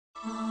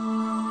United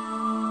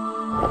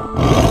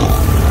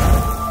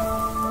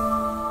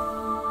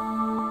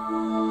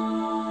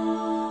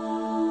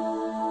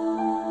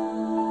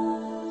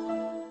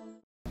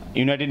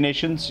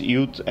Nations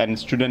Youth and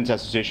Students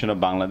Association of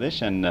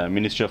Bangladesh and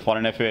Ministry of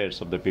Foreign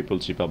Affairs of the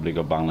People's Republic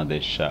of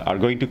Bangladesh are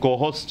going to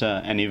co-host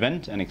an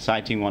event, an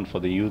exciting one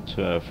for the youth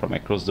from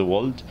across the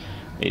world.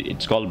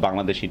 It's called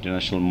Bangladesh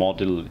International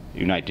Model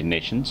United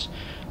Nations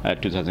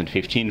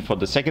 2015 for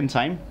the second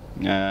time.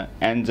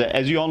 And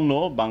as you all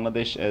know,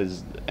 Bangladesh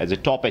as a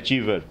top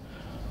achiever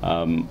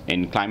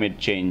in climate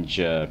change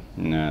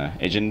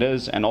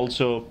agendas, and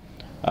also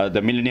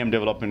the Millennium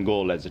Development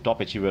Goal as a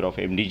top achiever of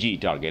MDG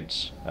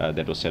targets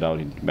that was set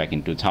out back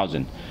in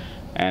 2000.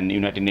 And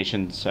United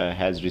Nations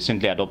has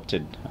recently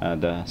adopted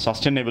the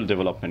Sustainable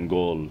Development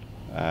Goal.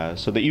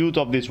 So the youth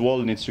of this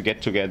world needs to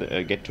get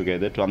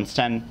together to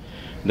understand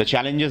the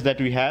challenges that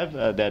we have,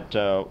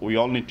 that we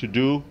all need to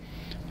do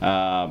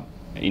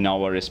in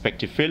our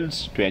respective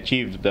fields to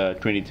achieve the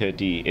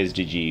 2030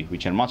 SDG,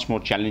 which are much more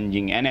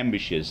challenging and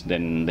ambitious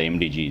than the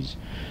MDGs.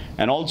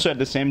 And also at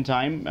the same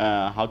time,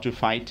 how to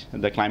fight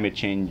the climate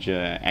change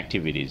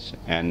activities.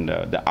 And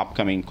the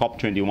upcoming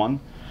COP21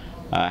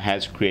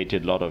 has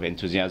created a lot of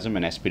enthusiasm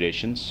and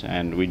aspirations,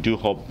 and we do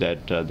hope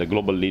that the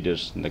global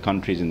leaders, the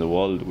countries in the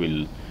world,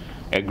 will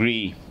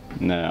agree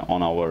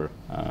on our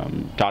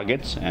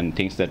targets and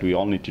things that we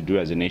all need to do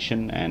as a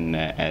nation and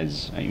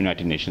as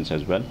United Nations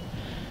as well.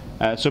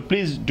 So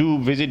please do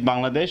visit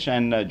Bangladesh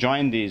and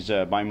join this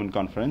Baimun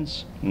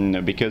conference,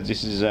 because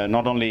this is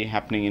not only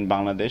happening in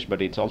Bangladesh,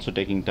 but it's also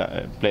taking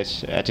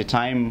place at a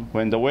time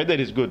when the weather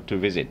is good to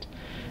visit.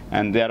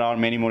 And there are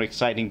many more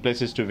exciting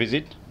places to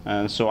visit.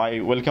 So I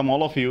welcome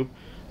all of you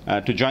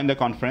to join the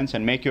conference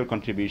and make your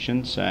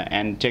contributions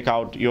and take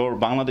out your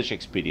Bangladesh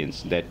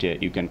experience that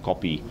you can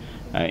copy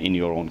in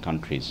your own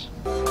countries.